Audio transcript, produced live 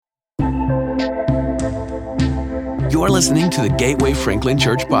You're listening to the Gateway Franklin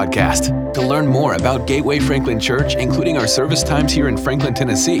Church podcast. To learn more about Gateway Franklin Church, including our service times here in Franklin,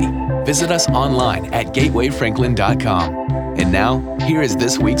 Tennessee, visit us online at gatewayfranklin.com. And now, here is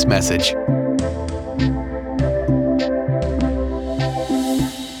this week's message.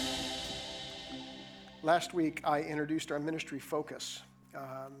 Last week, I introduced our ministry focus,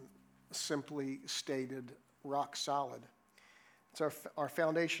 simply stated, rock solid. It's our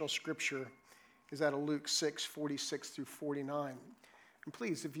foundational scripture is out of Luke 6, 46 through 49. And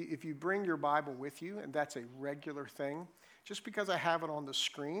please, if you bring your Bible with you, and that's a regular thing, just because I have it on the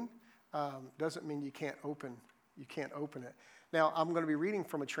screen doesn't mean you can't open it. Now, I'm going to be reading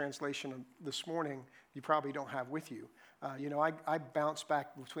from a translation this morning you probably don't have with you. I bounce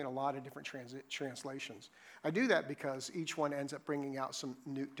back between a lot of different translations. I do that because each one ends up bringing out some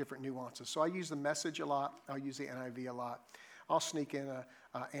different nuances. So I use the Message a lot. I'll use the NIV a lot. I'll sneak in a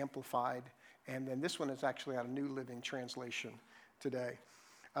Amplified. And then this one is actually out of New Living Translation today.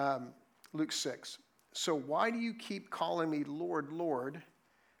 Luke 6. So why do you keep calling me Lord, Lord,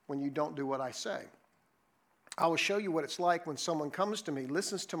 when you don't do what I say? I will show you what it's like when someone comes to me,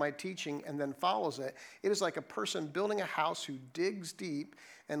 listens to my teaching, and then follows it. It is like a person building a house who digs deep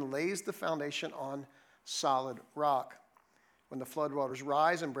and lays the foundation on solid rock. When the floodwaters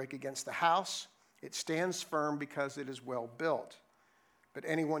rise and break against the house, it stands firm because it is well built. But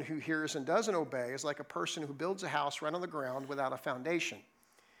anyone who hears and doesn't obey is like a person who builds a house right on the ground without a foundation.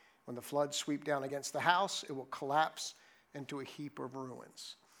 When the floods sweep down against the house, it will collapse into a heap of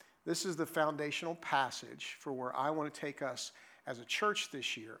ruins. This is the foundational passage for where I want to take us as a church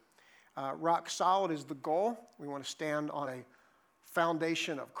this year. Rock solid is the goal. We want to stand on a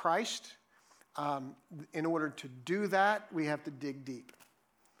foundation of Christ. In order to do that, we have to dig deep.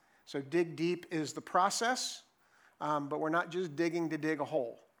 So dig deep is the process. But we're not just digging to dig a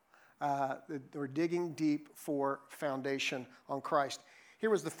hole. We're digging deep for foundation on Christ. Here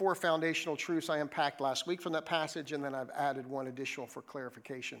was the 4 foundational truths I unpacked last week from that passage, and then I've added one additional for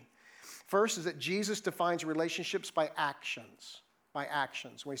clarification. First is that Jesus defines relationships by actions. By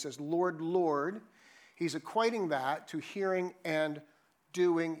actions. When he says, Lord, Lord, he's equating that to hearing and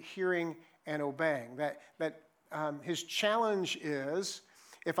doing, hearing and obeying. That his challenge is,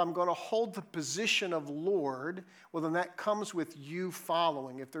 if I'm going to hold the position of Lord, well, then that comes with you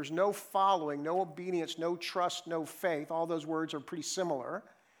following. If there's no following, no obedience, no trust, no faith, all those words are pretty similar,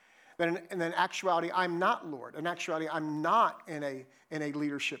 then in actuality, I'm not Lord. In actuality, I'm not in a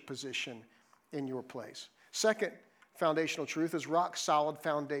leadership position in your place. Second foundational truth is rock solid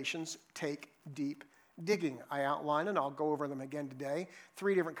foundations take deep digging. I outline, and I'll go over them again today,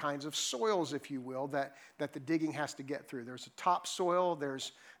 3 different kinds of soils, if you will, that the digging has to get through. There's a topsoil,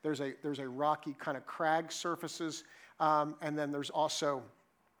 there's a rocky kind of crag surfaces, and then there's also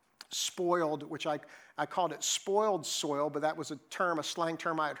spoiled, which I called it spoiled soil, but that was a slang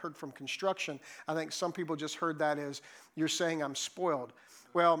term I had heard from construction. I think some people just heard that as, you're saying I'm spoiled.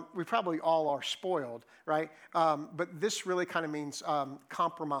 Well, we probably all are spoiled, right? But this really kind of means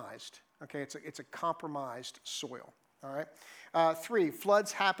compromised. Okay, it's a compromised soil, all right? 3,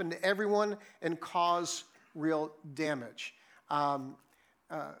 floods happen to everyone and cause real damage. I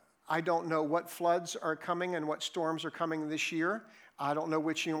don't know what floods are coming and what storms are coming this year. I don't know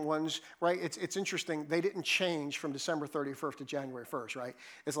which ones, right? It's interesting. They didn't change from December 31st to January 1st, right?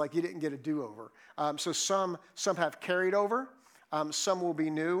 It's like you didn't get a do-over. So some have carried over. Some will be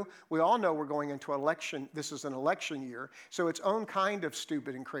new. We all know we're going into election. This is an election year. So its own kind of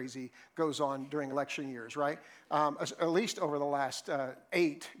stupid and crazy goes on during election years, right? At least over the last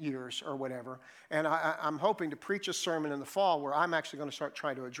 8 years or whatever. And I'm hoping to preach a sermon in the fall where I'm actually going to start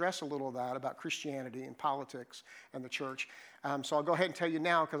trying to address a little of that about Christianity and politics and the church. So I'll go ahead and tell you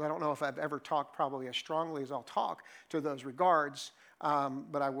now, because I don't know if I've ever talked probably as strongly as I'll talk to those regards.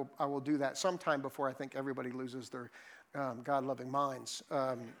 But I will do that sometime before I think everybody loses their God-loving minds.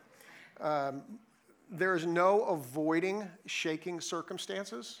 There's no avoiding shaking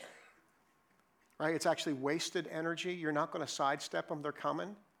circumstances, right? It's actually wasted energy. You're not going to sidestep them. They're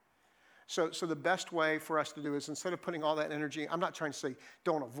coming. So the best way for us to do is, instead of putting all that energy, I'm not trying to say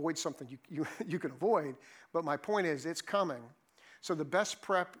don't avoid something you can avoid, but my point is it's coming. So the best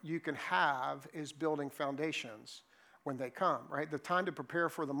prep you can have is building foundations when they come, right? The time to prepare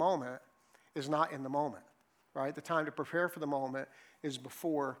for the moment is not in the moment. Right? The time to prepare for the moment is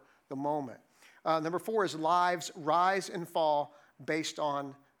before the moment. Number 4 is lives rise and fall based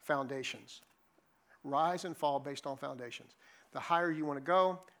on foundations. Rise and fall based on foundations. The higher you want to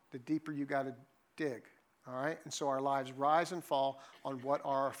go, the deeper you got to dig. All right? And so our lives rise and fall on what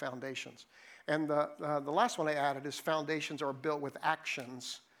are our foundations. And the last one I added is foundations are built with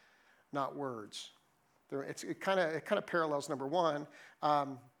actions, not words. It kind of parallels number one,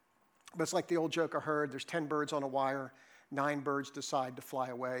 but it's like the old joke I heard, there's 10 birds on a wire, 9 birds decide to fly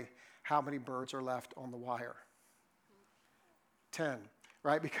away. How many birds are left on the wire? 10,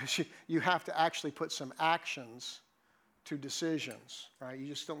 right? Because you have to actually put some actions to decisions, right? You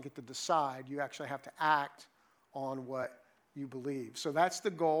just don't get to decide. You actually have to act on what you believe. So that's the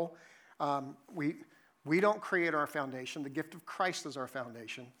goal. We don't create our foundation. The gift of Christ is our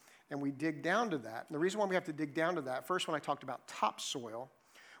foundation, and we dig down to that. And the reason why we have to dig down to that, first when I talked about topsoil,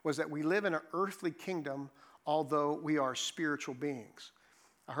 was that we live in an earthly kingdom, although we are spiritual beings.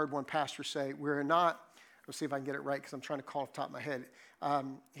 I heard one pastor say, we're not, let's see if I can get it right because I'm trying to call off the top of my head.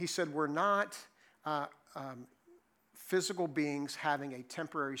 He said, we're not physical beings having a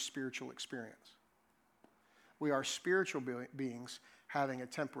temporary spiritual experience. We are spiritual beings having a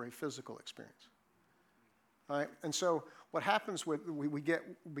temporary physical experience. All right? And so what happens with,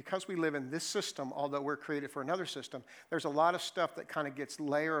 because we live in this system, although we're created for another system, there's a lot of stuff that kind of gets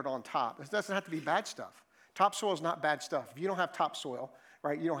layered on top. It doesn't have to be bad stuff. Topsoil is not bad stuff. If you don't have topsoil,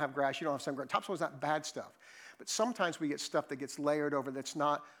 right, you don't have grass, you don't have some grass. Topsoil is not bad stuff. But sometimes we get stuff that gets layered over that's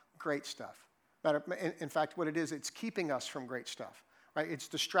not great stuff. In fact, what it is, it's keeping us from great stuff. Right? It's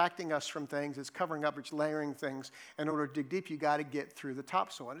distracting us from things. It's covering up. It's layering things. In order to dig deep, you got to get through the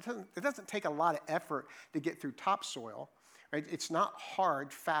topsoil. And it doesn't take a lot of effort to get through topsoil. Right? It's not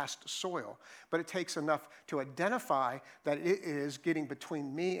hard, fast soil, but it takes enough to identify that it is getting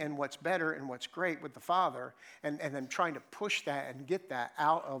between me and what's better and what's great with the Father, and then trying to push that and get that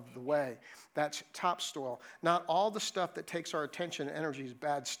out of the way. That's topsoil. Not all the stuff that takes our attention and energy is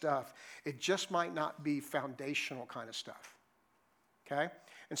bad stuff. It just might not be foundational kind of stuff. Okay?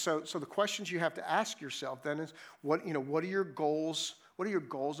 And so the questions you have to ask yourself then is, what are your goals? What do your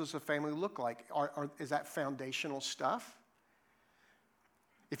goals as a family look like? Is that foundational stuff?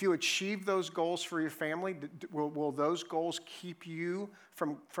 If you achieve those goals for your family, will those goals keep you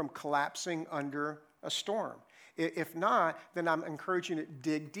from collapsing under a storm? If not, then I'm encouraging you to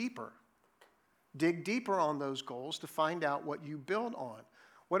dig deeper. Dig deeper on those goals to find out what you build on.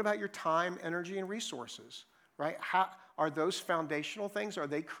 What about your time, energy, and resources? Right? Are those foundational things? Are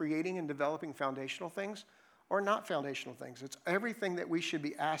they creating and developing foundational things or not foundational things? It's everything that we should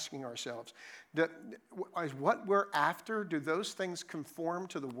be asking ourselves. Is what we're after, do those things conform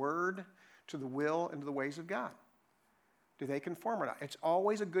to the Word, to the will, and to the ways of God? Do they conform or not? It's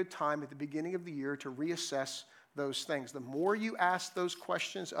always a good time at the beginning of the year to reassess those things. The more you ask those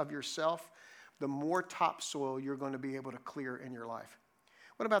questions of yourself, the more topsoil you're going to be able to clear in your life.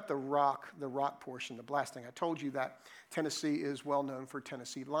 What about the rock portion, the blasting? I told you that Tennessee is well known for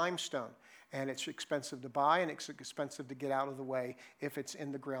Tennessee limestone, and it's expensive to buy and it's expensive to get out of the way if it's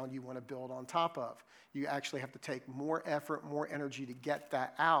in the ground you want to build on top of. You actually have to take more effort, more energy to get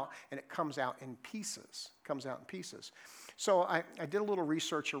that out, and it comes out in pieces. So I did a little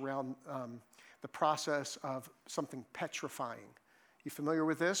research around the process of something petrifying. You familiar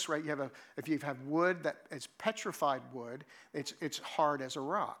with this, right? If you have wood that is petrified wood, it's hard as a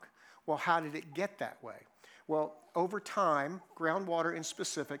rock. Well, how did it get that way? Well, over time, groundwater in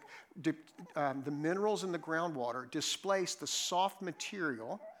specific, the minerals in the groundwater displace the soft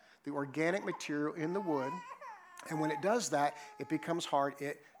material, the organic material in the wood, and when it does that, it becomes hard.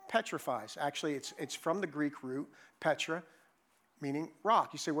 It petrifies. Actually, it's from the Greek root petra, meaning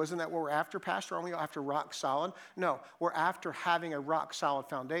rock. You say, wasn't that what we're after, Pastor? Aren't we after rock solid? No, we're after having a rock solid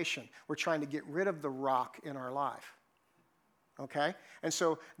foundation. We're trying to get rid of the rock in our life. Okay? And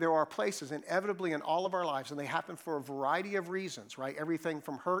so there are places inevitably in all of our lives, and they happen for a variety of reasons, right? Everything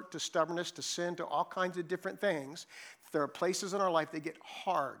from hurt to stubbornness to sin to all kinds of different things. There are places in our life that get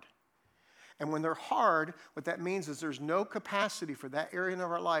hard. And when they're hard, what that means is there's no capacity for that area of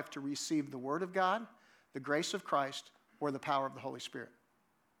our life to receive the Word of God, the grace of Christ, or the power of the Holy Spirit.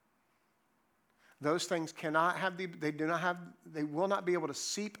 Those things they will not be able to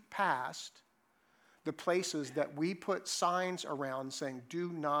seep past the places that we put signs around saying,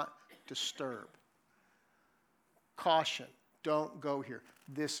 do not disturb. Caution, don't go here.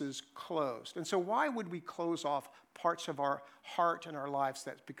 This is closed. And so why would we close off parts of our heart and our lives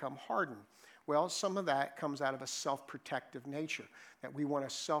that's become hardened? Well, some of that comes out of a self-protective nature, that we want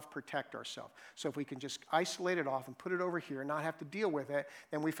to self-protect ourselves. So if we can just isolate it off and put it over here and not have to deal with it,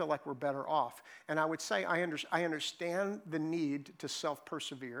 then we feel like we're better off. And I would say I understand the need to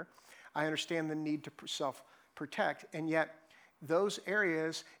self-persevere. I understand the need to self-protect. And yet those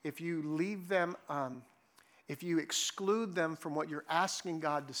areas, if you leave them, if you exclude them from what you're asking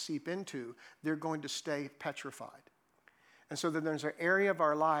God to seep into, they're going to stay petrified. And so then there's an area of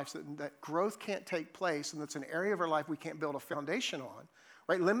our lives that growth can't take place, and that's an area of our life we can't build a foundation on,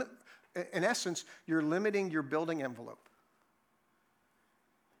 right? In essence, you're limiting your building envelope.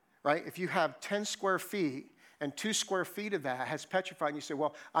 Right? If you have 10 square feet and 2 square feet of that has petrified, and you say,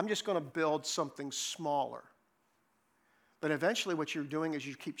 well, I'm just going to build something smaller. But eventually what you're doing is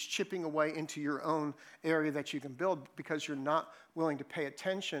you keep chipping away into your own area that you can build because you're not willing to pay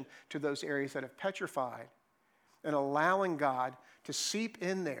attention to those areas that have petrified and allowing God to seep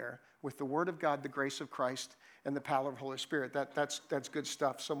in there with the Word of God, the grace of Christ, and the power of the Holy Spirit. That's good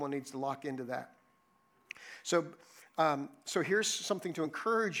stuff. Someone needs to lock into that. So here's something to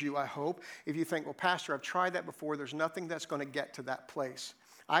encourage you, I hope. If you think, well, Pastor, I've tried that before. There's nothing that's going to get to that place.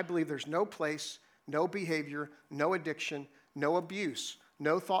 I believe there's no place, no behavior, no addiction, no abuse,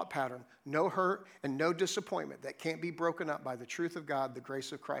 no thought pattern, no hurt, and no disappointment that can't be broken up by the truth of God, the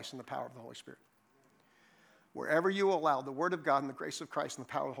grace of Christ, and the power of the Holy Spirit. Wherever you allow the Word of God and the grace of Christ and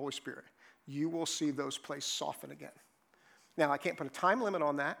the power of the Holy Spirit, you will see those places soften again. Now, I can't put a time limit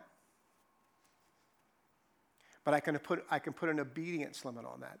on that, but I can put an obedience limit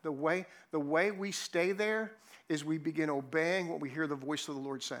on that. The way we stay there is we begin obeying what we hear the voice of the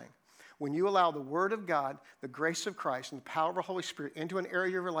Lord saying. When you allow the Word of God, the grace of Christ, and the power of the Holy Spirit into an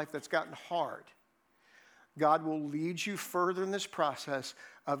area of your life that's gotten hard, God will lead you further in this process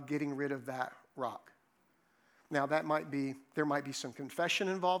of getting rid of that rock. Now, there might be some confession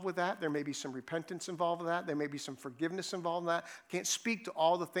involved with that. There may be some repentance involved with that. There may be some forgiveness involved in that. I can't speak to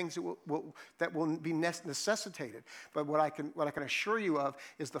all the things that will be necessitated. But what I can assure you of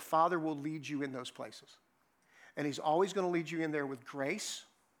is the Father will lead you in those places. And He's always going to lead you in there with grace.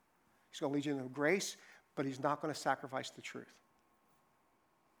 He's going to lead you in there with grace, but He's not going to sacrifice the truth.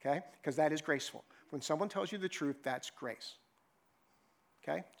 Okay? Because that is graceful. When someone tells you the truth, that's grace.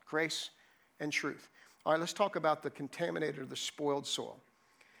 Okay? Grace and truth. All right, let's talk about the contaminated or the spoiled soil.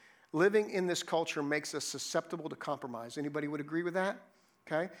 Living in this culture makes us susceptible to compromise. Anybody would agree with that?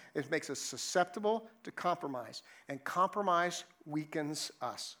 Okay? It makes us susceptible to compromise, and compromise weakens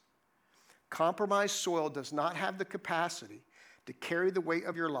us. Compromised soil does not have the capacity to carry the weight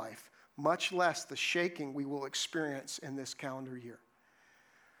of your life, much less the shaking we will experience in this calendar year.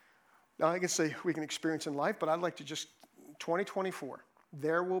 Now, I can say we can experience in life, but I'd like to 2024.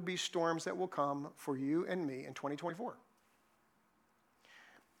 There will be storms that will come for you and me in 2024.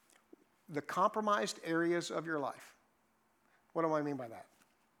 The compromised areas of your life. What do I mean by that?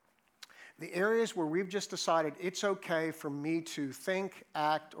 The areas where we've just decided it's okay for me to think,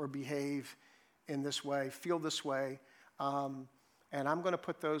 act, or behave in this way, feel this way, and I'm going to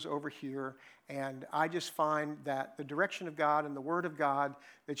put those over here, and I just find that the direction of God and the Word of God,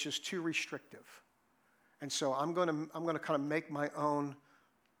 it's just too restrictive. And so I'm going to kind of make my own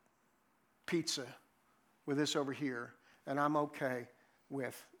pizza with this over here, and I'm okay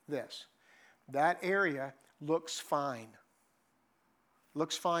with this. That area looks fine.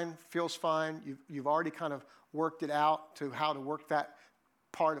 Looks fine, feels fine. You've already kind of worked it out to how to work that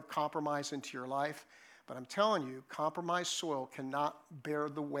part of compromise into your life. But I'm telling you, compromised soil cannot bear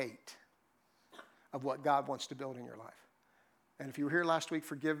the weight of what God wants to build in your life. And if you were here last week,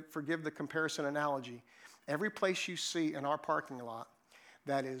 forgive the comparison analogy. Every place you see in our parking lot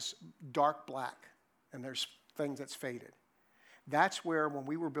that is dark black and there's things that's faded, that's where when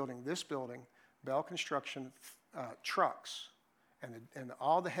we were building this building, Bell Construction trucks and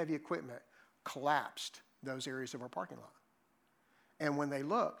all the heavy equipment collapsed those areas of our parking lot. And when they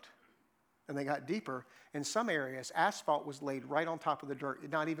looked and they got deeper, in some areas, asphalt was laid right on top of the dirt,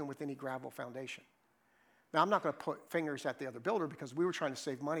 not even with any gravel foundation. Now, I'm not going to point fingers at the other builder because we were trying to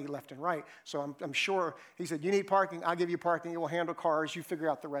save money left and right. So I'm sure he said, you need parking, I'll give you parking, it will handle cars, you figure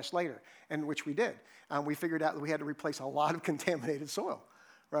out the rest later, and which we did. We figured out that we had to replace a lot of contaminated soil,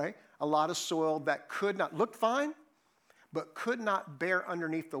 right? A lot of soil that could not, look fine, but could not bear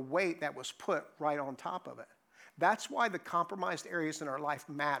underneath the weight that was put right on top of it. That's why the compromised areas in our life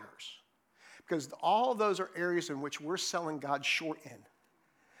matters, because all of those are areas in which we're selling God short in.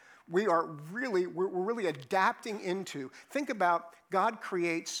 We're really adapting into. Think about God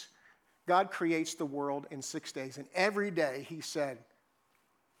creates the world in 6 days, and every day He said,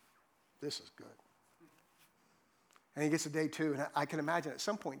 "This is good." And He gets to day 2, and I can imagine at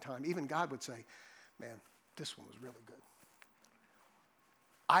some point in time, even God would say, "Man, this one was really good.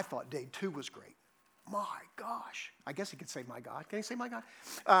 I thought day 2 was great. My gosh." I guess He could say, "My God." Can He say, "My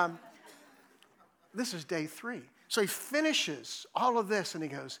God"? This is day 3. So He finishes all of this and He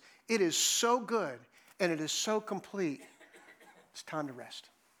goes, "It is so good and it is so complete. It's time to rest."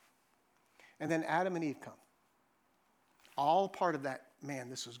 And then Adam and Eve come. All part of that, man,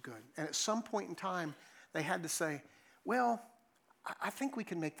 this is good. And at some point in time, they had to say, well, I think we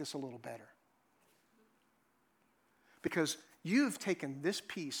can make this a little better. Because you've taken this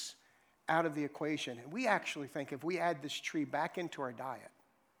piece out of the equation. And we actually think if we add this tree back into our diet,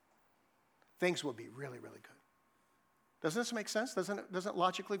 things will be really, really good. Doesn't this make sense? Doesn't it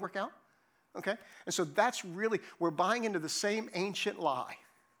logically work out? Okay? And so that's really, we're buying into the same ancient lie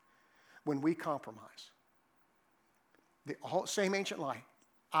when we compromise. The same ancient lie.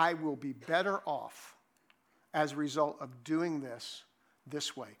 I will be better off as a result of doing this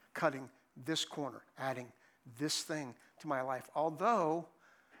way, cutting this corner, adding this thing to my life. Although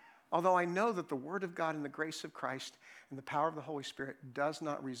I know that the Word of God and the grace of Christ and the power of the Holy Spirit does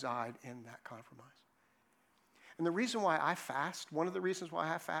not reside in that compromise. And the reason why I fast, one of the reasons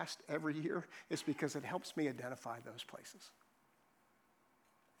why I fast every year is because it helps me identify those places.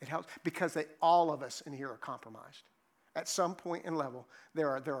 It helps because all of us in here are compromised. At some point in level, there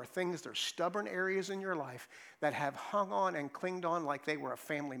are things, there are stubborn areas in your life that have hung on and clinged on like they were a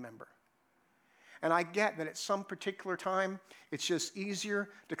family member. And I get that at some particular time, it's just easier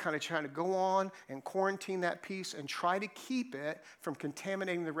to kind of try to go on and quarantine that piece and try to keep it from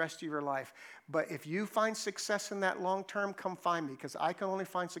contaminating the rest of your life. But if you find success in that long term, come find me, because I can only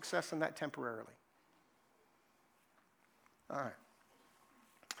find success in that temporarily. All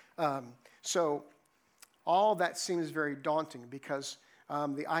right. So all that seems very daunting because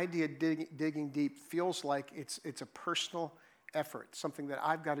the idea of digging deep feels like it's a personal effort, something that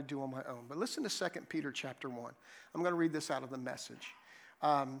I've got to do on my own. But listen to 2 Peter chapter 1. I'm going to read this out of the Message.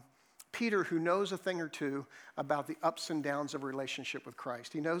 Peter, who knows a thing or two about the ups and downs of a relationship with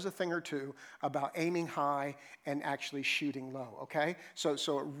Christ. He knows a thing or two about aiming high and actually shooting low, okay? So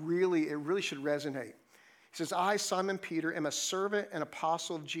it really should resonate. He says, I, Simon Peter, am a servant and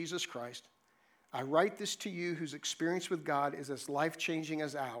apostle of Jesus Christ. I write this to you whose experience with God is as life-changing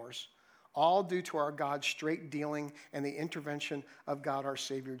as ours, all due to our God's straight dealing and the intervention of God our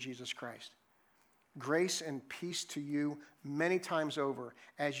Savior, Jesus Christ. Grace and peace to you many times over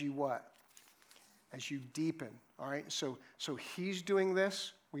as you what? As you deepen, all right? So he's doing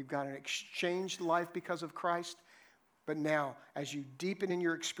this. We've got an exchanged life because of Christ. But now, as you deepen in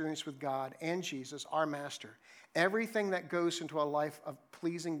your experience with God and Jesus, our Master, everything that goes into a life of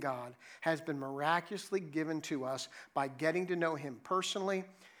pleasing God has been miraculously given to us by getting to know him personally,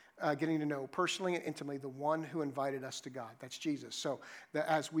 getting to know personally and intimately the one who invited us to God. That's Jesus. So that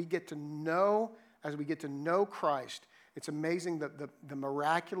as we get to know Christ, it's amazing the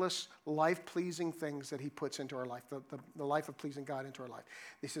miraculous, life-pleasing things that he puts into our life, the life of pleasing God into our life.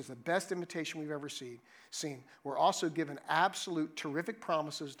 This is the best invitation we've ever seen. We're also given absolute, terrific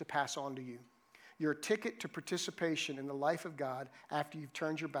promises to pass on to you. Your ticket to participation in the life of God after you've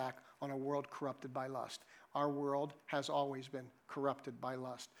turned your back on a world corrupted by lust. Our world has always been corrupted by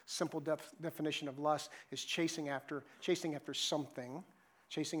lust. Simple definition of lust is chasing after something,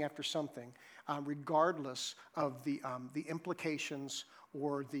 regardless of the implications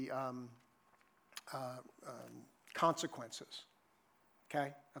or the consequences,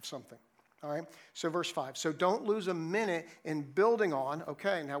 okay, of something. All right, so verse 5. So don't lose a minute in building on,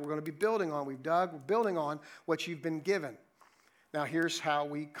 okay, now we're going to be building on, we're building on what you've been given. Now here's how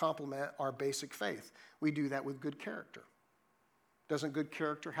we complement our basic faith. We do that with good character. Doesn't good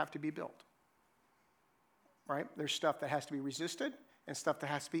character have to be built? Right? There's stuff that has to be resisted and stuff that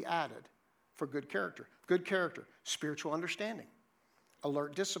has to be added for good character. Good character, spiritual understanding,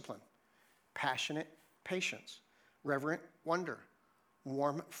 alert discipline, passionate patience, reverent wonder,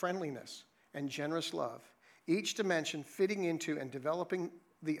 warm friendliness, and generous love, each dimension fitting into and developing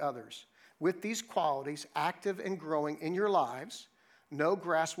the others. With these qualities active and growing in your lives, no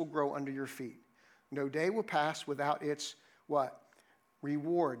grass will grow under your feet. No day will pass without its what?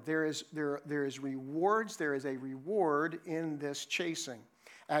 Reward. There is rewards. There is a reward in this chasing.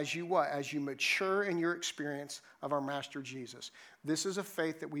 As you what? As you mature in your experience of our Master Jesus. This is a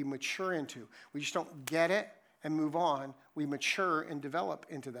faith that we mature into. We just don't get it and move on. We mature and develop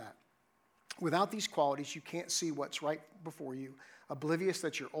into that. Without these qualities, you can't see what's right before you, oblivious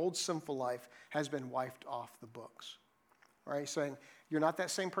that your old sinful life has been wiped off the books. All right, saying you're not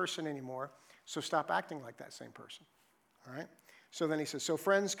that same person anymore, so stop acting like that same person. All right? So then he says, so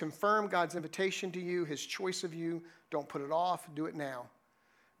friends, confirm God's invitation to you, his choice of you. Don't put it off. Do it now.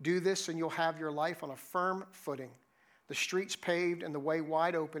 Do this and you'll have your life on a firm footing, the streets paved and the way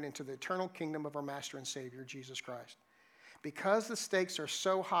wide open into the eternal kingdom of our Master and Savior, Jesus Christ. Because the stakes are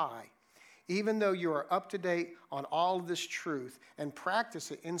so high, even though you are up to date on all of this truth and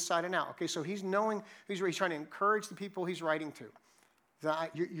practice it inside and out. Okay, so he's trying to encourage the people he's writing to.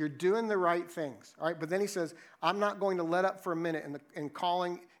 You're doing the right things, all right? But then he says, I'm not going to let up for a minute in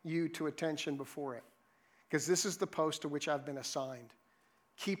calling you to attention before it, because this is the post to which I've been assigned.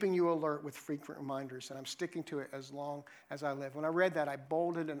 keeping you alert with frequent reminders, and I'm sticking to it as long as I live. When I read that, I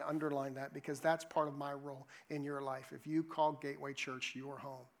bolded and underlined that because that's part of my role in your life. If you call Gateway Church your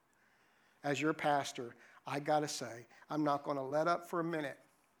home, as your pastor, I got to say, I'm not going to let up for a minute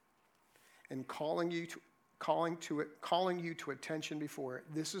in calling you to attention before it.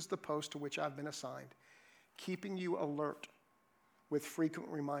 This is the post to which I've been assigned, keeping you alert with frequent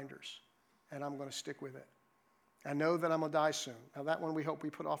reminders, and I'm going to stick with it. I know that I'm going to die soon. Now, that one we hope we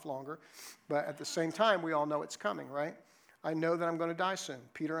put off longer, but at the same time, we all know it's coming, right? I know that I'm going to die soon.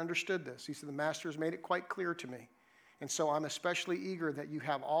 Peter understood this. He said, the Master has made it quite clear to me. And so I'm especially eager that you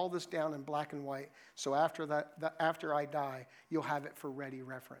have all this down in black and white, so after I die, you'll have it for ready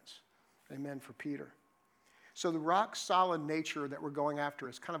reference. Amen for Peter. So the rock-solid nature that we're going after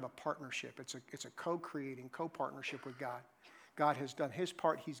is kind of a partnership. It's a co-creating, co-partnership with God. God has done his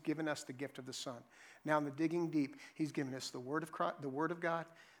part. He's given us the gift of the Son. Now in the digging deep, he's given us the Word of Christ, the Word of God,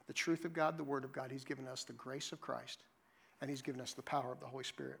 the truth of God, the Word of God. He's given us the grace of Christ, and he's given us the power of the Holy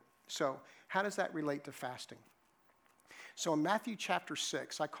Spirit. So how does that relate to fasting? So in Matthew chapter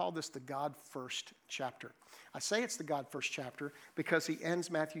 6, I call this the God first chapter. I say it's the God first chapter because he ends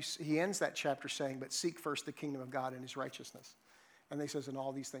that chapter saying, but seek first the kingdom of God and his righteousness. And he says, and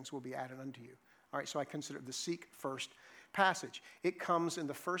all these things will be added unto you. All right, so I consider the seek first passage. It comes in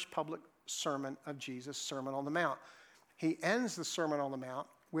the first public sermon of Jesus, Sermon on the Mount. He ends the Sermon on the Mount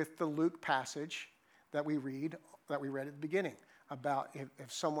with the Luke passage that we read at the beginning about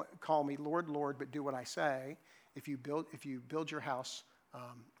if someone call me Lord, Lord, but do what I say. If you build your house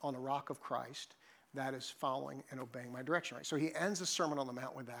on the rock of Christ, that is following and obeying my direction. Right? So he ends the Sermon on the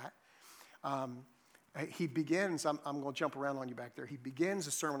Mount with that. He begins, I'm going to jump around on you back there. He begins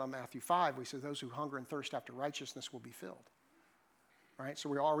the sermon on Matthew 5, where he says, those who hunger and thirst after righteousness will be filled. All right, so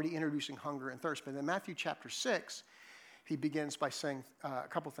we're already introducing hunger and thirst. But in Matthew chapter 6, he begins by saying a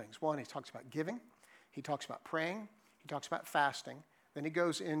couple things. One, he talks about giving. He talks about praying. He talks about fasting. Then he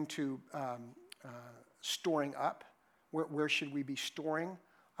goes into storing up. Where should we be storing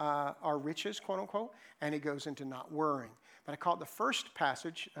our riches, quote unquote? And he goes into not worrying. But I call it the first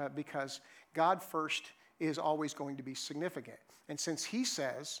passage because God first is always going to be significant. And since he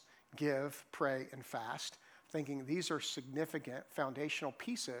says, give, pray, and fast, thinking these are significant foundational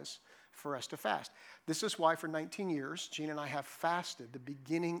pieces for us to fast. This is why for 19 years, Gene and I have fasted the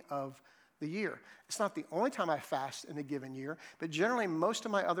beginning of the year. It's not the only time I fast in a given year, but generally most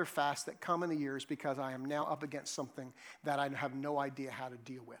of my other fasts that come in the year is because I am now up against something that I have no idea how to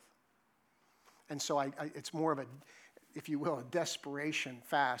deal with. And so it's more of a, if you will, a desperation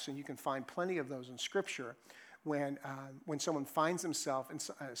fast, and you can find plenty of those in Scripture when someone finds themselves in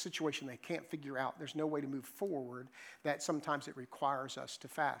a situation they can't figure out, there's no way to move forward, that sometimes it requires us to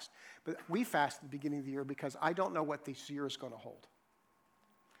fast. But we fast at the beginning of the year because I don't know what this year is going to hold.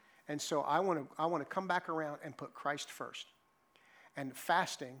 And so I want to come back around and put Christ first. And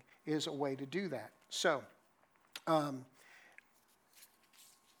fasting is a way to do that. So,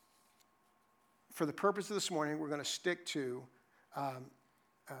 for the purpose of this morning, we're going to stick to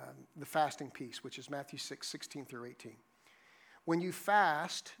the fasting piece, which is Matthew 6, 16 through 18. When you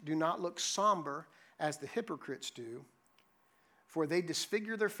fast, do not look somber as the hypocrites do, for they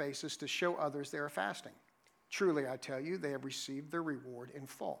disfigure their faces to show others they are fasting. Truly, I tell you, they have received their reward in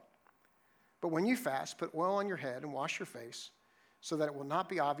full. But when you fast, put oil on your head and wash your face, so that it will not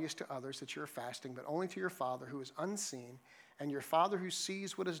be obvious to others that you are fasting, but only to your Father who is unseen, and your Father who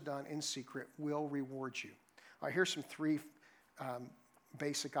sees what is done in secret will reward you. All right, here's some three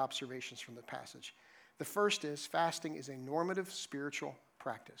basic observations from the passage. The first is fasting is a normative spiritual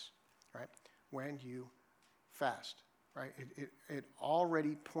practice, right? When you fast, right? It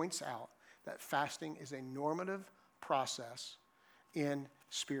already points out that fasting is a normative process in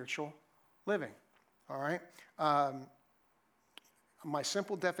spiritual living, all right? My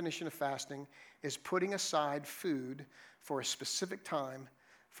simple definition of fasting is putting aside food for a specific time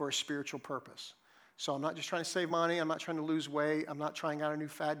for a spiritual purpose. So I'm not just trying to save money. I'm not trying to lose weight. I'm not trying out a new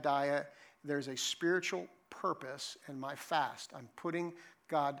fad diet. There's a spiritual purpose in my fast. I'm putting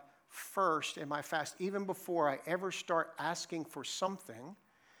God first in my fast. Even before I ever start asking for something,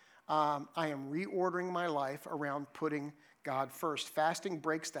 I am reordering my life around putting God first. Fasting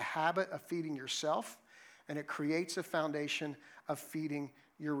breaks the habit of feeding yourself, and it creates a foundation of feeding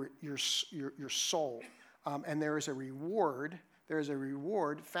your soul. And there is a reward. There is a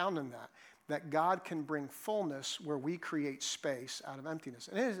reward found in that God can bring fullness where we create space out of emptiness.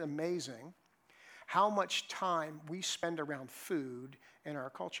 And it is amazing how much time we spend around food in our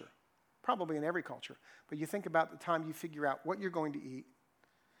culture, probably in every culture. But you think about the time you figure out what you're going to eat,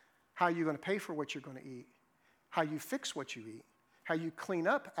 how you're going to pay for what you're going to eat, how you fix what you eat, how you clean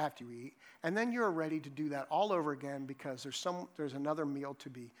up after you eat, and then you're ready to do that all over again because there's another meal to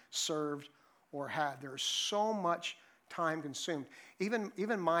be served or had. There's so much time consumed.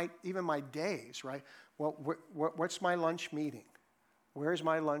 Even my days, right? Well, what's my lunch meeting? Where's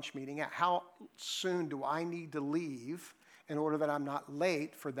my lunch meeting at? How soon do I need to leave in order that I'm not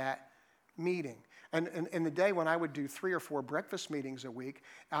late for that meeting? And in the day when I would do 3 or 4 breakfast meetings a week,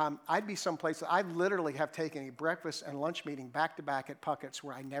 I'd be someplace that I literally have taken a breakfast and lunch meeting back to back at Puckett's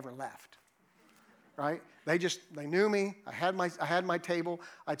where I never left. Right? They knew me. I had my table.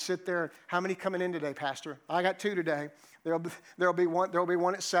 I'd sit there. How many coming in today, Pastor? I got 2 today. There'll be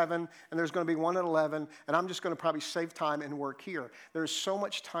one at 7, and there's going to be one at 11, and I'm just going to probably save time and work here. There's so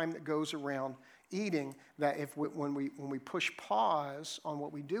much time that goes around eating that when we push pause on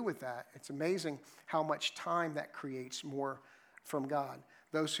what we do with that, it's amazing how much time that creates more from God.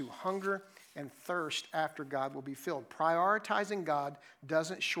 Those who hunger and thirst after God will be filled. Prioritizing God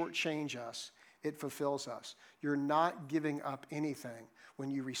doesn't shortchange us. It fulfills us. You're not giving up anything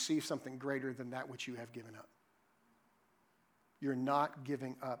when you receive something greater than that which you have given up. You're not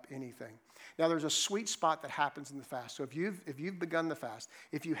giving up anything. Now, there's a sweet spot that happens in the fast. So if you've begun the fast,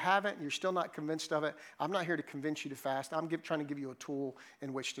 if you haven't and you're still not convinced of it, I'm not here to convince you to fast. I'm trying to give you a tool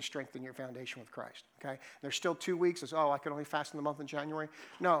in which to strengthen your foundation with Christ. Okay? There's still 2 weeks. It's, I can only fast in the month of January.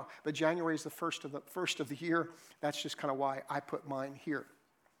 No, but January is the first of the year. That's just kind of why I put mine here.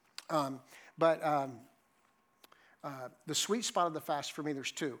 The sweet spot of the fast for me,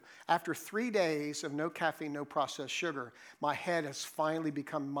 there's 2. After 3 days of no caffeine, no processed sugar, my head has finally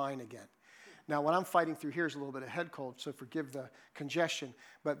become mine again. Now, what I'm fighting through here is a little bit of head cold, so forgive the congestion.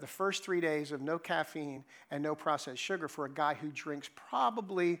 But the first 3 days of no caffeine and no processed sugar for a guy who drinks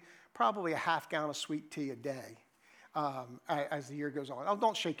probably a half gallon of sweet tea a day as the year goes on. Oh,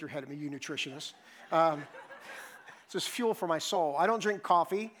 don't shake your head at me, you nutritionists. It's just fuel for my soul. I don't drink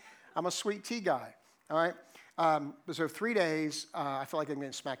coffee. I'm a sweet tea guy, all right? So 3 days, I feel like I'm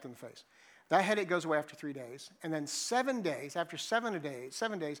getting smacked in the face. That headache goes away after 3 days. And then 7 days, after 7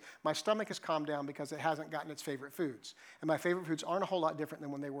 days, my stomach has calmed down because it hasn't gotten its favorite foods. And my favorite foods aren't a whole lot different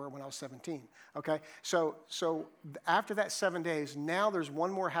than when they were when I was 17, okay? So after that 7 days, now there's one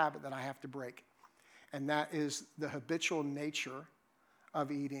more habit that I have to break. And that is the habitual nature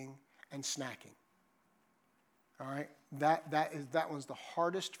of eating and snacking. All right? That one's the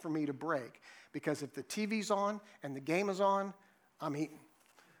hardest for me to break because if the TV's on and the game is on, I'm eating.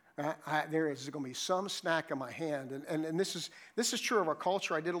 There is going to be some snack in my hand. And this is true of our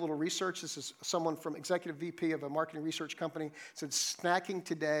culture. I did a little research. This is someone from executive VP of a marketing research company said snacking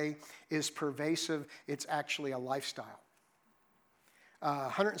today is pervasive. It's actually a lifestyle.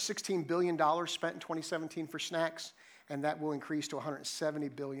 $116 billion spent in 2017 for snacks, and that will increase to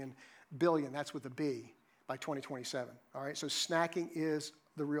 $170 billion, that's with a B, by 2027. All right, so snacking is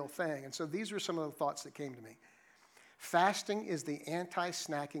the real thing. And so these were some of the thoughts that came to me. Fasting is the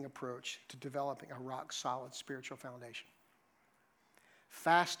anti-snacking approach to developing a rock-solid spiritual foundation.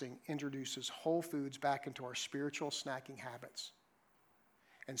 Fasting introduces whole foods back into our spiritual snacking habits.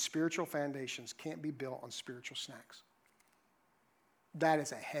 And spiritual foundations can't be built on spiritual snacks. That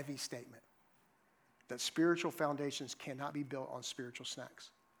is a heavy statement, that spiritual foundations cannot be built on spiritual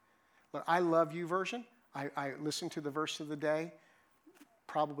snacks. Look, I love you version. I listen to the verse of the day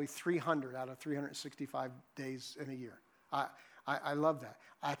probably 300 out of 365 days in a year. I love that.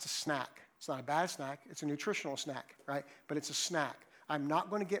 It's a snack. It's not a bad snack. It's a nutritional snack, right? But it's a snack. I'm not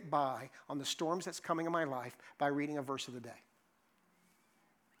going to get by on the storms that's coming in my life by reading a verse of the day.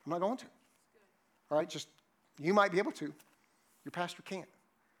 I'm not going to. All right? Just, you might be able to. Your pastor can't.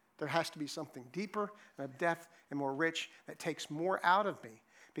 There has to be something deeper and of depth and more rich that takes more out of me.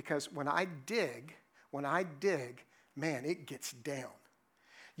 Because when I dig, man, it gets down.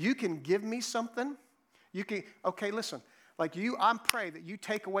 You can give me something. Okay, listen. Like I pray that you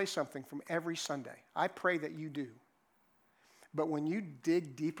take away something from every Sunday. I pray that you do. But when you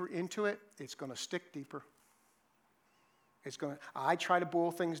dig deeper into it, it's going to stick deeper. I try to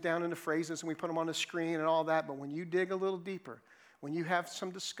boil things down into phrases and we put them on the screen and all that, but when you dig a little deeper, when you have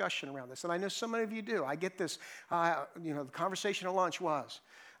some discussion around this, and I know so many of you do. I get this, the conversation at lunch was,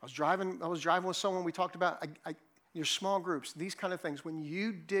 I was driving with someone, we talked about your small groups, these kind of things. When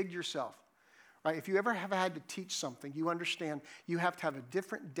you dig yourself, right, if you ever have had to teach something, you understand you have to have a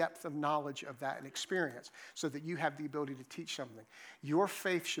different depth of knowledge of that and experience so that you have the ability to teach something. Your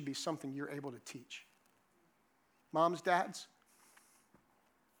faith should be something you're able to teach. Moms, dads,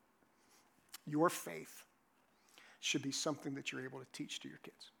 your faith should be something that you're able to teach to your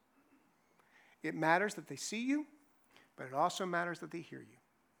kids. It matters that they see you, but it also matters that they hear you.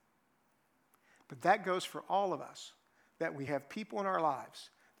 But that goes for all of us. that we have people in our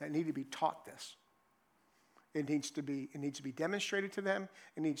lives that need to be taught this. It needs to be demonstrated to them.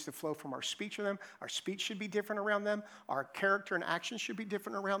 It needs to flow from our speech to them. Our speech should be different around them. Our character and actions should be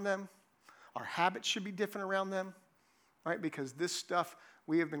different around them. Our habits should be different around them, right? Because this stuff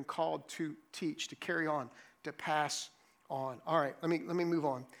we have been called to teach, to carry on, to pass on. All right, let me move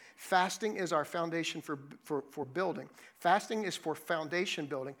on. Fasting is our foundation for building. Fasting is for foundation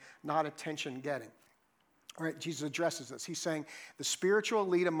building, not attention getting. All right, Jesus addresses this. He's saying the spiritual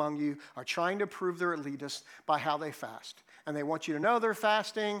elite among you are trying to prove they're elitists by how they fast. And they want you to know they're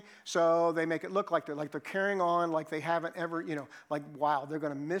fasting, so they make it look like they're carrying on, like they haven't ever, like, wow, they're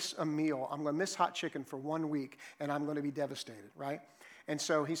going to miss a meal. I'm going to miss hot chicken for 1 week, and I'm going to be devastated, right? And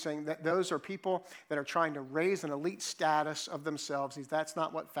so he's saying that those are people that are trying to raise an elite status of themselves. That's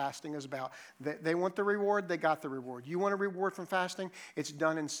not what fasting is about. They want the reward, they got the reward. You want a reward from fasting? It's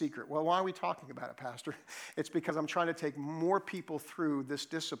done in secret. Well, why are we talking about it, Pastor? It's because I'm trying to take more people through this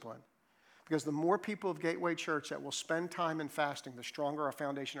discipline. Because the more people of Gateway Church that will spend time in fasting, the stronger our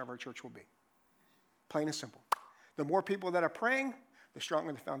foundation of our church will be. Plain and simple. The more people that are praying, the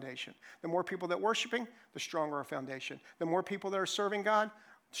stronger the foundation. The more people that are worshiping, the stronger our foundation. The more people that are serving God,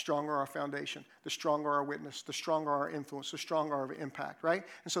 the stronger our foundation. The stronger our witness. The stronger our influence. The stronger our impact, right?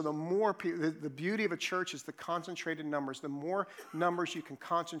 And so the more people, the beauty of a church is the concentrated numbers. The more numbers you can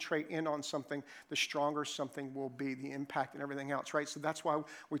concentrate in on something, the stronger something will be, the impact and everything else, right? So that's why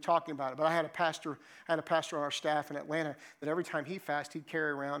we're talking about it. But I had a pastor on our staff in Atlanta that every time he fasted, he'd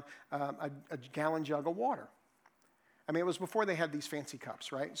carry around a gallon jug of water. I mean, it was before they had these fancy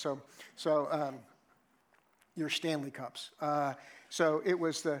cups, right? So your Stanley cups. So it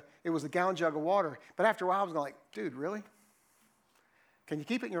was the gallon jug of water. But after a while, I was like, dude, really? Can you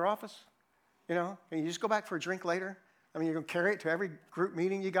keep it in your office? Can you just go back for a drink later? I mean, you're going to carry it to every group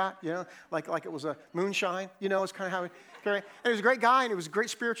meeting you got, like it was a moonshine. It's kind of how we carry it. And he was a great guy, and he was a great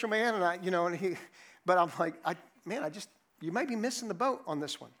spiritual man, but I'm like, you might be missing the boat on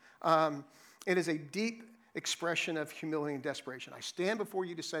this one. It is a deep expression of humility and desperation. I stand before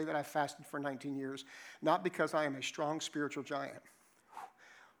you to say that I fasted for 19 years, not because I am a strong spiritual giant.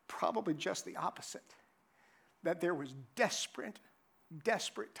 Probably just the opposite. That there was desperate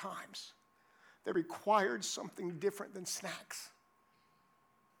times that required something different than snacks.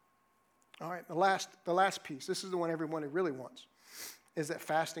 All right, the last piece, this is the one everyone really wants, is that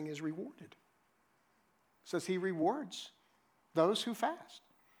fasting is rewarded. It says he rewards those who fast.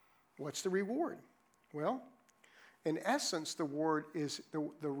 What's the reward? Well, in essence, the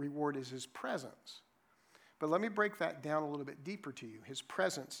reward is his presence. But let me break that down a little bit deeper to you. His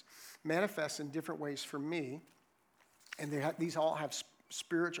presence manifests in different ways for me, and these all have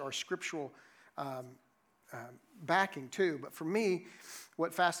spiritual or scriptural backing too. But for me,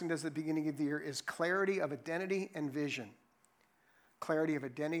 what fasting does at the beginning of the year is clarity of identity and vision. Clarity of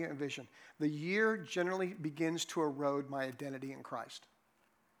identity and vision. The year generally begins to erode my identity in Christ.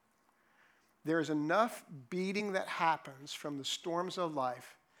 There is enough beating that happens from the storms of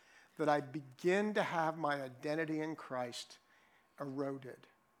life that I begin to have my identity in Christ eroded,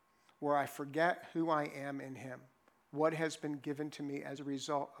 where I forget who I am in him, what has been given to me as a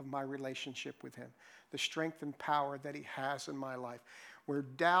result of my relationship with him, the strength and power that he has in my life, where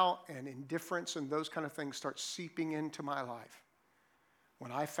doubt and indifference and those kind of things start seeping into my life.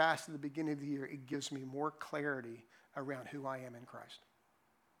 When I fast at the beginning of the year, it gives me more clarity around who I am in Christ.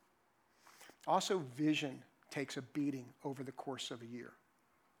 Also, vision takes a beating over the course of a year.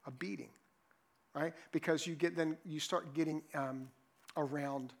 A beating, right? Because you start getting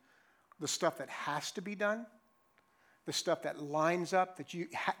around the stuff that has to be done, the stuff that lines up, that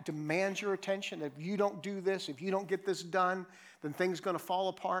demands your attention. If you don't do this, if you don't get this done, then things are going to fall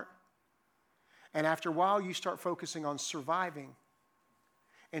apart. And after a while, you start focusing on surviving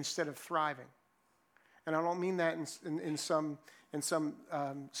instead of thriving. And I don't mean that in some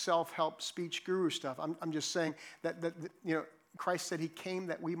self-help speech guru stuff. I'm just saying that Christ said he came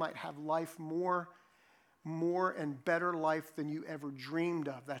that we might have life more and better life than you ever dreamed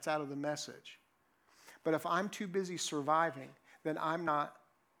of. That's out of the Message. But if I'm too busy surviving, then I'm not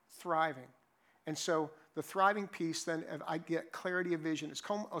thriving. And so the thriving piece, then I get clarity of vision. It's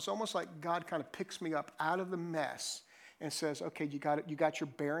almost like God kind of picks me up out of the mess and says, okay, you got your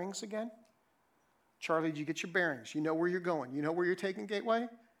bearings again? Charlie, did you get your bearings? You know where you're going. You know where you're taking Gateway?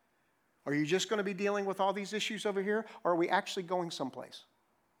 Are you just going to be dealing with all these issues over here? Or are we actually going someplace?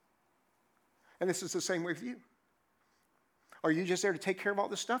 And this is the same way with you. Are you just there to take care of all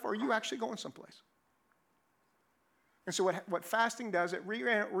this stuff? Or are you actually going someplace? And so what fasting does, it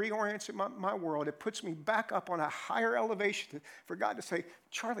reorients my world. It puts me back up on a higher elevation for God to say,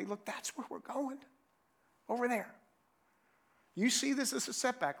 Charlie, look, that's where we're going. Over there. You see this as a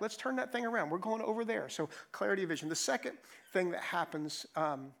setback. Let's turn that thing around. We're going over there. So clarity of vision. The second thing that happens,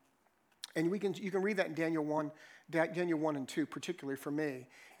 and you can read that in Daniel 1 and 2, particularly for me,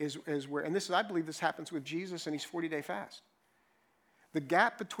 is where, and I believe this happens with Jesus and his 40-day fast. The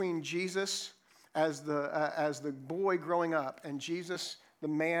gap between Jesus as the boy growing up and Jesus, the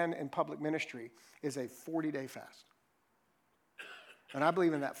man in public ministry, is a 40-day fast. And I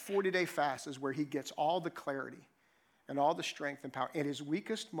believe in that 40-day fast is where he gets all the clarity and all the strength and power. In his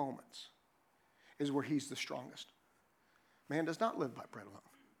weakest moments is where he's the strongest. Man does not live by bread alone,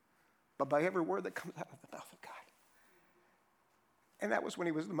 but by every word that comes out of the mouth of God. And that was when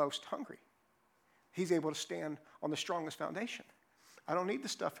he was the most hungry. He's able to stand on the strongest foundation. I don't need the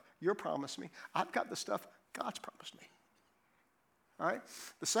stuff you're promised me. I've got the stuff God's promised me. All right?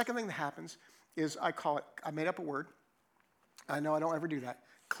 The second thing that happens is I made up a word. I know I don't ever do that.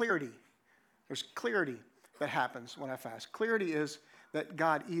 Clarity. There's clarity that happens when I fast. Clarity is that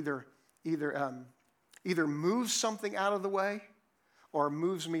God either moves something out of the way or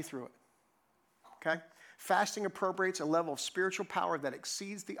moves me through it. Okay? Fasting appropriates a level of spiritual power that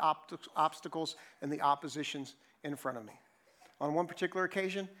exceeds the obstacles and the oppositions in front of me. On one particular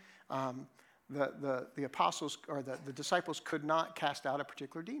occasion, the apostles or the disciples could not cast out a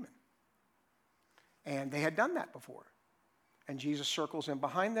particular demon. And they had done that before. And Jesus circles in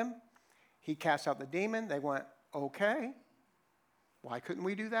behind them. He casts out the demon. They went, okay, why couldn't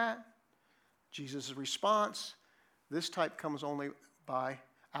we do that? Jesus' response, this type comes only by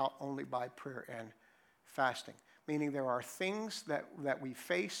prayer and fasting. Meaning there are things that we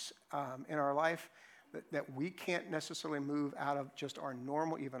face in our life that we can't necessarily move out of just our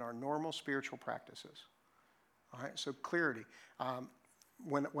normal spiritual practices. All right, so clarity.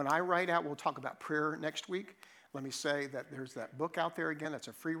 When I write out, we'll talk about prayer next week. Let me say that there's that book out there again. That's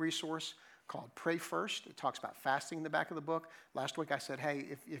a free resource called Pray First. It talks about fasting in the back of the book. Last week I said, hey,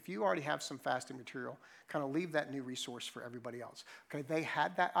 if you already have some fasting material, kind of leave that new resource for everybody else. Okay, they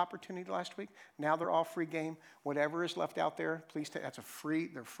had that opportunity last week. Now they're all free game. Whatever is left out there, please take.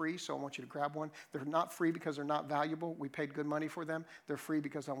 They're free, so I want you to grab one. They're not free because they're not valuable. We paid good money for them. They're free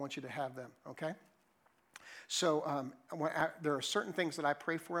because I want you to have them, okay? So there are certain things that I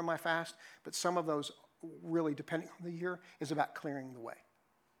pray for in my fast, but some of those, really depending on the year, is about clearing the way.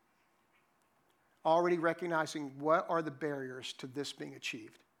 Already recognizing what are the barriers to this being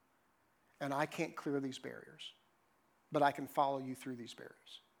achieved. And I can't clear these barriers, but I can follow you through these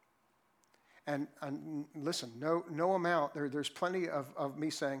barriers. And listen, no amount, there's plenty of me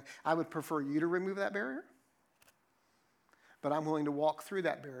saying, I would prefer you to remove that barrier, but I'm willing to walk through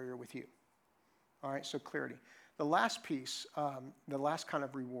that barrier with you. All right, so clarity. The last piece, the last kind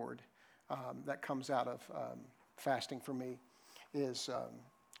of reward that comes out of fasting for me is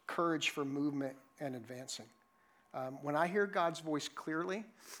courage for movement and advancing. When I hear God's voice clearly,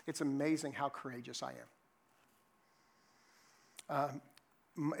 it's amazing how courageous I am.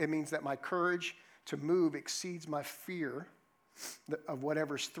 It means that my courage to move exceeds my fear of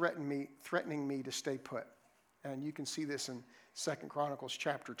whatever's threatening me to stay put. And you can see this in 2 Chronicles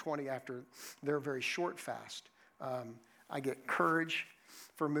chapter 20 after their very short fast. I get courage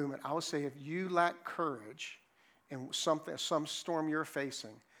for movement. I would say if you lack courage in some storm you're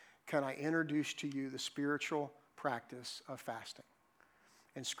facing, can I introduce to you the spiritual practice of fasting?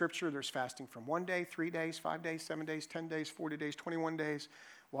 In Scripture, there's fasting from 1 day, 3 days, 5 days, 7 days, 10 days, 40 days, 21 days.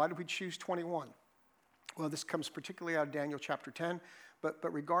 Why did we choose 21? Well, this comes particularly out of Daniel chapter 10, but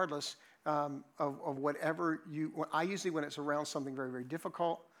regardless of whatever I usually, when it's around something very, very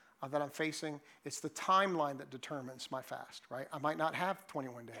difficult that I'm facing, it's the timeline that determines my fast, right? I might not have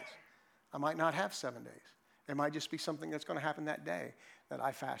 21 days. I might not have 7 days. It might just be something that's going to happen that day that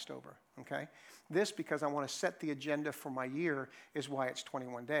I fast over, okay? This, because I want to set the agenda for my year, is why it's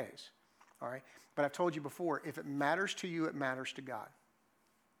 21 days, all right? But I've told you before, if it matters to you, it matters to God.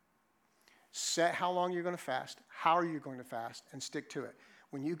 Set how long you're going to fast, how are you going to fast, and stick to it.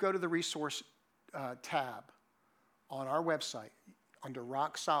 When you go to the resource tab on our website, under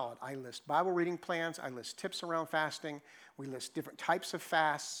Rock Solid, I list Bible reading plans, I list tips around fasting, we list different types of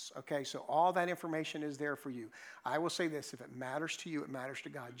fasts, okay? So all that information is there for you. I will say this, if it matters to you, it matters to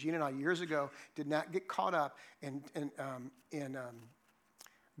God. Gina and I, years ago, did not get caught up in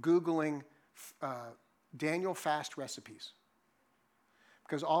Googling Daniel fast recipes.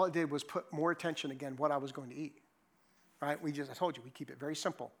 Because all it did was put more attention, again, what I was going to eat, right? I told you, we keep it very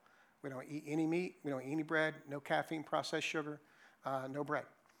simple. We don't eat any meat, we don't eat any bread, no caffeine, processed sugar, no bread.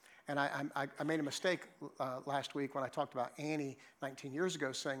 And I made a mistake last week when I talked about Annie 19 years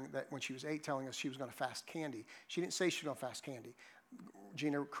ago, saying that when she was 8, telling us she was going to fast candy. She didn't say she was going to fast candy.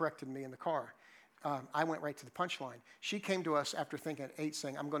 Gina corrected me in the car. I went right to the punchline. She came to us after thinking at 8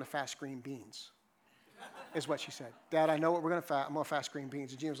 saying, I'm going to fast green beans, is what she said. Dad, I know what we're going to fast. I'm going to fast green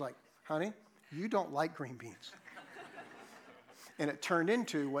beans. And Gina was like, honey, you don't like green beans. And it turned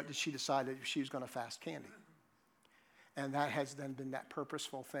into what she decided she was going to fast candy. And that has then been that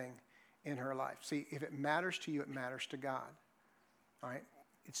purposeful thing in her life. See, if it matters to you, it matters to God. All right?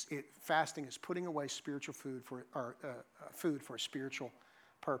 Fasting is putting away spiritual food for food for a spiritual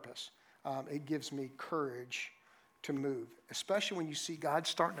purpose. It gives me courage to move, especially when you see God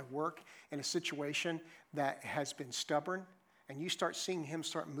starting to work in a situation that has been stubborn, and you start seeing him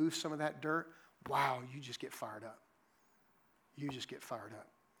start to move some of that dirt. Wow, you just get fired up. You just get fired up.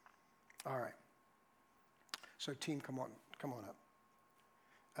 All right. So team, come on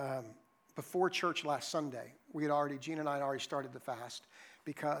up. Before church last Sunday, Gina and I had already started the fast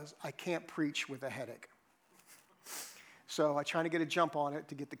because I can't preach with a headache. So I try to get a jump on it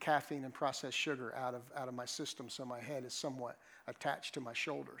to get the caffeine and processed sugar out of my system, so my head is somewhat attached to my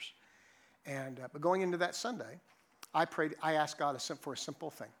shoulders. And but going into that Sunday, I asked God for a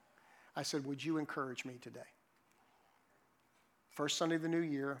simple thing. I said, would you encourage me today? First Sunday of the new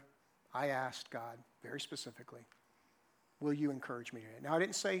year, I asked God very specifically, will you encourage me today? Now, I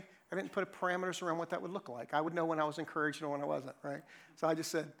didn't put parameters around what that would look like. I would know when I was encouraged and when I wasn't, right? So I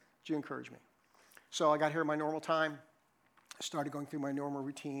just said, would you encourage me? So I got here at my normal time, started going through my normal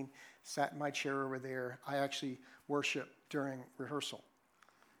routine, sat in my chair over there. I actually worship during rehearsal.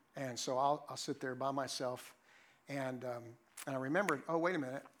 And so I'll sit there by myself, and I remembered, oh, wait a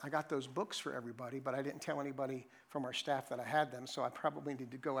minute, I got those books for everybody, but I didn't tell anybody from our staff that I had them, so I probably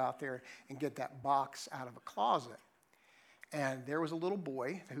need to go out there and get that box out of a closet. And there was a little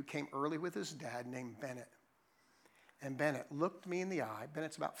boy who came early with his dad named Bennett. And Bennett looked me in the eye.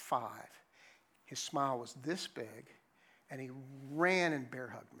 Bennett's about 5. His smile was this big, and he ran and bear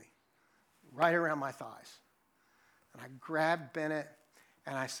hugged me right around my thighs. And I grabbed Bennett,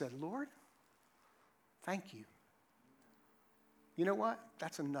 and I said, Lord, thank you. You know what?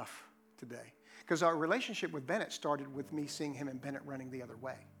 That's enough today. Because our relationship with Bennett started with me seeing him and Bennett running the other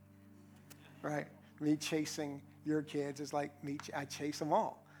way. Right? Me chasing your kids is like I chase them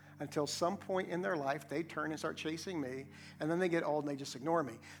all. Until some point in their life, they turn and start chasing me, and then they get old and they just ignore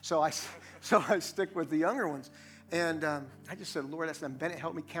me. So I stick with the younger ones. And I just said, Lord, and Bennett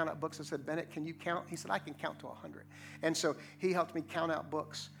helped me count out books. I said, Bennett, can you count? He said, I can count to 100. And so he helped me count out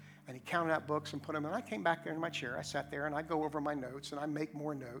books. And he counted out books and put them in. I came back there in my chair. I sat there, and I go over my notes, and I make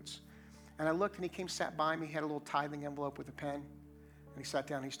more notes. And I looked, and he sat by me. He had a little tithing envelope with a pen. And he sat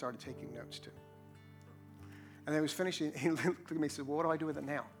down, and he started taking notes, too. And then he was finished. He looked at me and said, well, what do I do with it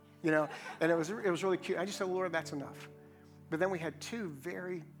now? You know, and it was really cute. I just said, Lord, that's enough. But then we had 2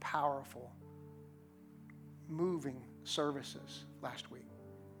 very powerful, moving services last week.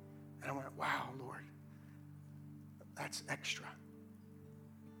 And I went, wow, Lord, that's extra.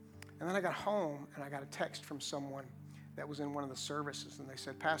 And then I got home, and I got a text from someone that was in one of the services, and they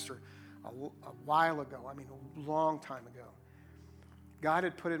said, Pastor, a while ago, a long time ago, God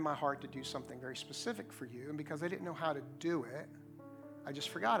had put in my heart to do something very specific for you, and because I didn't know how to do it, I just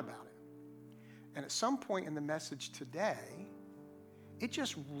forgot about it. And at some point in the message today, it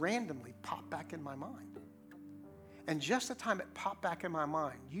just randomly popped back in my mind. And just the time it popped back in my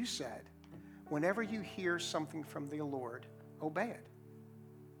mind, you said, whenever you hear something from the Lord, obey it.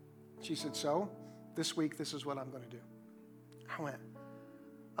 She said, so this week, this is what I'm going to do. I went,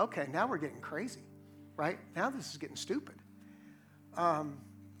 okay, now we're getting crazy, right? Now this is getting stupid. And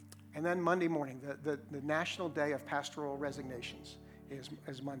then Monday morning, the National Day of Pastoral Resignations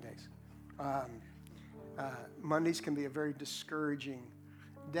is Mondays. Mondays can be a very discouraging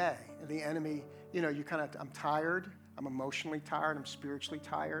day. The enemy, I'm tired, I'm emotionally tired, I'm spiritually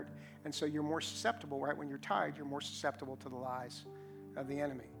tired. And so you're more susceptible, right? When you're tired, you're more susceptible to the lies of the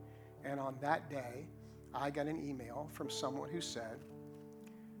enemy. And on that day, I got an email from someone who said,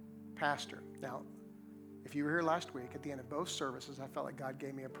 Pastor, now, if you were here last week, at the end of both services, I felt like God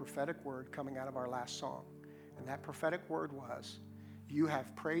gave me a prophetic word coming out of our last song. And that prophetic word was, you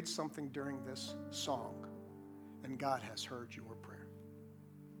have prayed something during this song, and God has heard your prayer.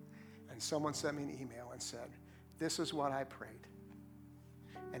 And someone sent me an email and said, this is what I prayed,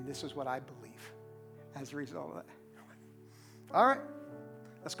 and this is what I believe as a result of that. All right.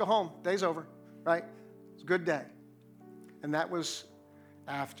 Let's go home. Day's over, right? It's a good day. And that was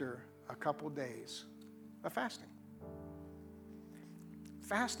after a couple days of fasting.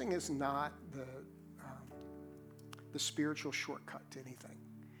 Fasting is not the spiritual shortcut to anything.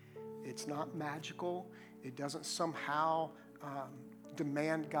 It's not magical. It doesn't somehow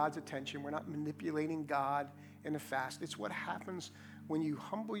demand God's attention. We're not manipulating God in a fast. It's what happens when you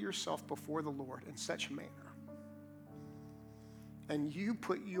humble yourself before the Lord in such a manner, and you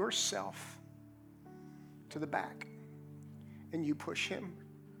put yourself to the back, and you push him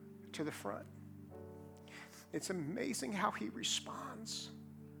to the front. It's amazing how he responds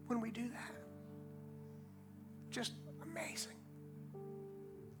when we do that. Just amazing.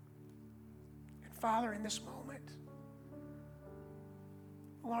 And Father, in this moment,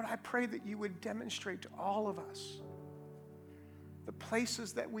 Lord, I pray that you would demonstrate to all of us the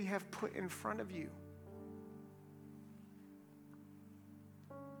places that we have put in front of you.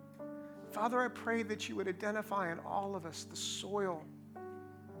 Father, I pray that you would identify in all of us the soil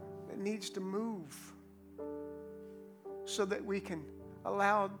that needs to move so that we can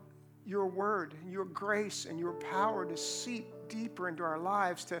allow your word and your grace and your power to seep deeper into our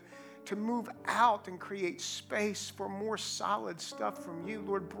lives, to move out and create space for more solid stuff from you.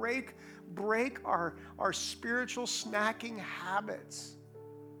 Lord, break our spiritual snacking habits.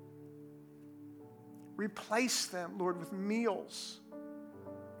 Replace them, Lord, with meals.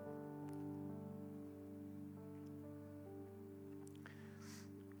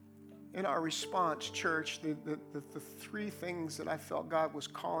 In our response, church, the three things that I felt God was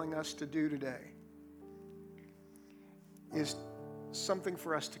calling us to do today is something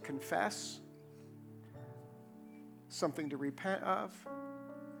for us to confess, something to repent of,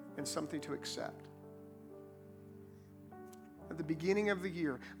 and something to accept. At the beginning of the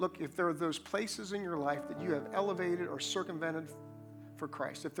year, look, if there are those places in your life that you have elevated or circumvented for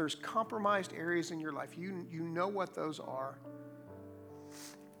Christ, if there's compromised areas in your life, you know what those are.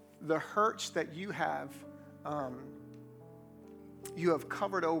 The hurts that you have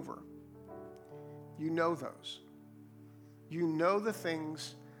covered over, you know those. You know the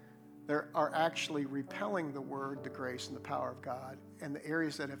things that are actually repelling the word, the grace, and the power of God, and the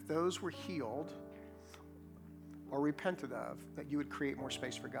areas that if those were healed or repented of, that you would create more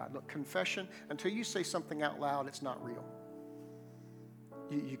space for God. Look, confession, until you say something out loud, it's not real.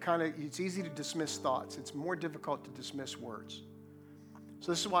 It's easy to dismiss thoughts. It's more difficult to dismiss words.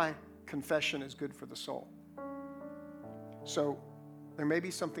 So this is why confession is good for the soul. So there may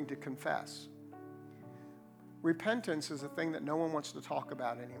be something to confess. Repentance is a thing that no one wants to talk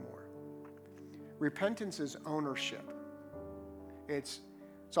about anymore. Repentance is ownership.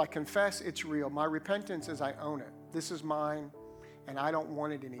 So I confess it's real. My repentance is I own it. This is mine, and I don't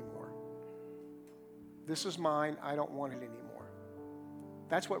want it anymore. This is mine, I don't want it anymore.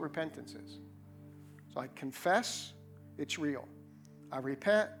 That's what repentance is. So I confess it's real. I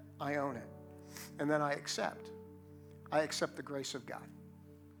repent, I own it. And then I accept. I accept the grace of God.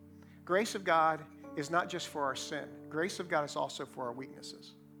 Grace of God is not just for our sin. Grace of God is also for our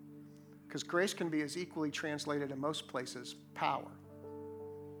weaknesses. Because grace can be as equally translated in most places, power.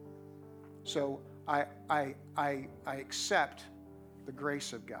 So I accept the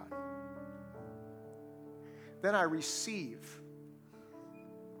grace of God. Then I receive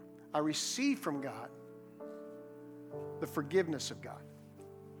from God the forgiveness of God.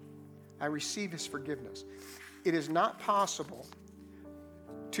 I receive his forgiveness. It is not possible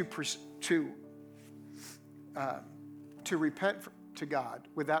to repent to God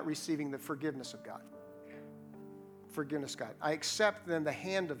without receiving the forgiveness of God. Forgiveness, God. I accept then the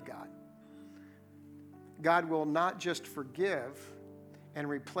hand of God. God will not just forgive and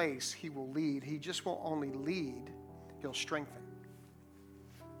replace, he will lead. He just won't only lead, he'll strengthen.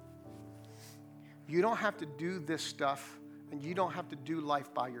 You don't have to do this stuff, and you don't have to do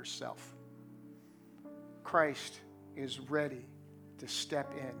life by yourself. Christ is ready to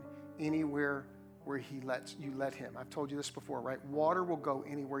step in anywhere where you let him. I've told you this before, right? Water will go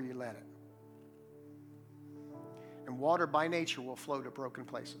anywhere you let it. And water by nature will flow to broken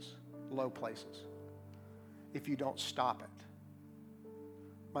places, low places, if you don't stop it.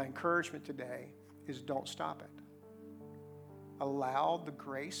 My encouragement today is don't stop it. Allow the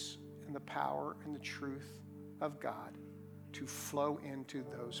grace and the power and the truth of God to flow into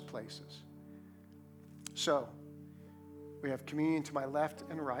those places. So, we have communion to my left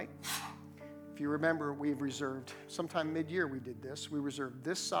and right. If you remember, we've reserved, sometime mid-year we did this, we reserved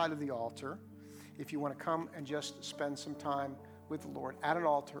this side of the altar. If you want to come and just spend some time with the Lord at an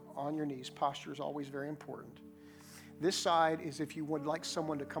altar on your knees, posture is always very important. This side is if you would like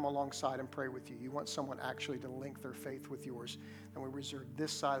someone to come alongside and pray with you. You want someone actually to link their faith with yours. And we reserve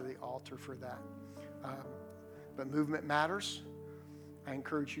this side of the altar for that. But movement matters. I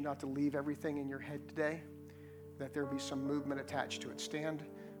encourage you not to leave everything in your head today, that there be some movement attached to it. Stand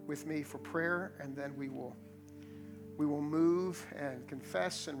with me for prayer, and then we will move and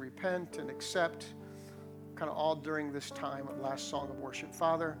confess and repent and accept, kind of all during this time of last song of worship.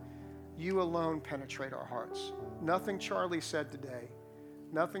 Father, You alone penetrate our hearts. Nothing Charlie said today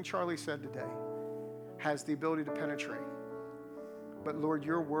has the ability to penetrate. But Lord,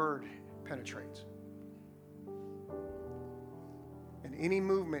 your word penetrates. And any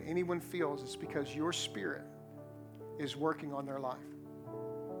movement anyone feels, it's because your spirit is working on their life.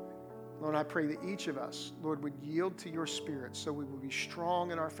 Lord, I pray that each of us, Lord, would yield to your spirit so we will be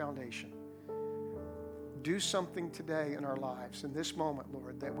strong in our foundation. Do something today in our lives, in this moment,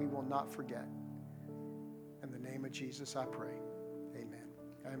 Lord, that we will not forget. In the name of Jesus, I pray. Amen.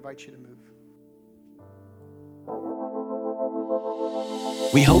 I invite you to move.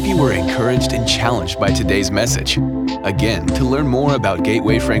 We hope you were encouraged and challenged by today's message. Again, to learn more about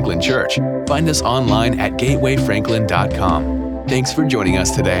Gateway Franklin Church, find us online at gatewayfranklin.com. Thanks for joining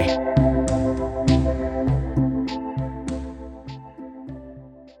us today.